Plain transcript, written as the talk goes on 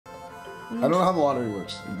I don't know how the lottery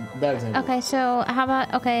works. Bad example. Okay, so how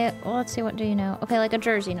about, okay, well, let's see, what do you know? Okay, like a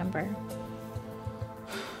jersey number.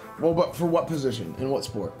 Well, but for what position? In what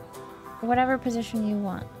sport? Whatever position you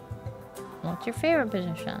want. What's your favorite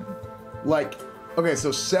position? Like, okay,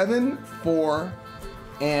 so 7, 4,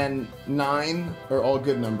 and 9 are all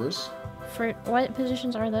good numbers. For what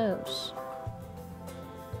positions are those?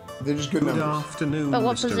 They're just good Good numbers. afternoon, But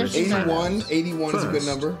what Mr. positions are 81, 81 is a good First,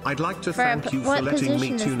 number. I'd like to For a thank you for what letting me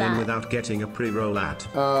position is tune in that? without getting a pre-roll ad.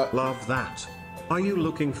 Love that. Are you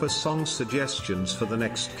looking for song suggestions for the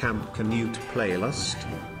next Camp Canute playlist?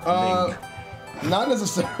 Link. Not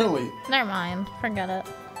necessarily. Never mind, forget it.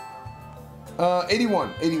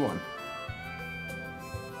 81, 81.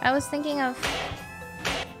 I was thinking of...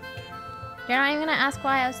 You're not even gonna ask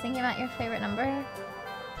why I was thinking about your favorite number?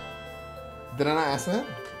 Did I not ask that?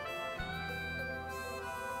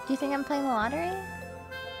 Do you think I'm playing the lottery?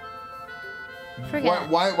 Forget it.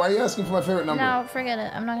 Why are you asking for my favorite number? No, forget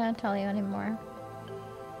it. I'm not gonna tell you anymore.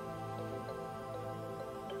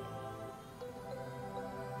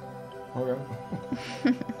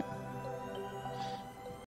 Okay.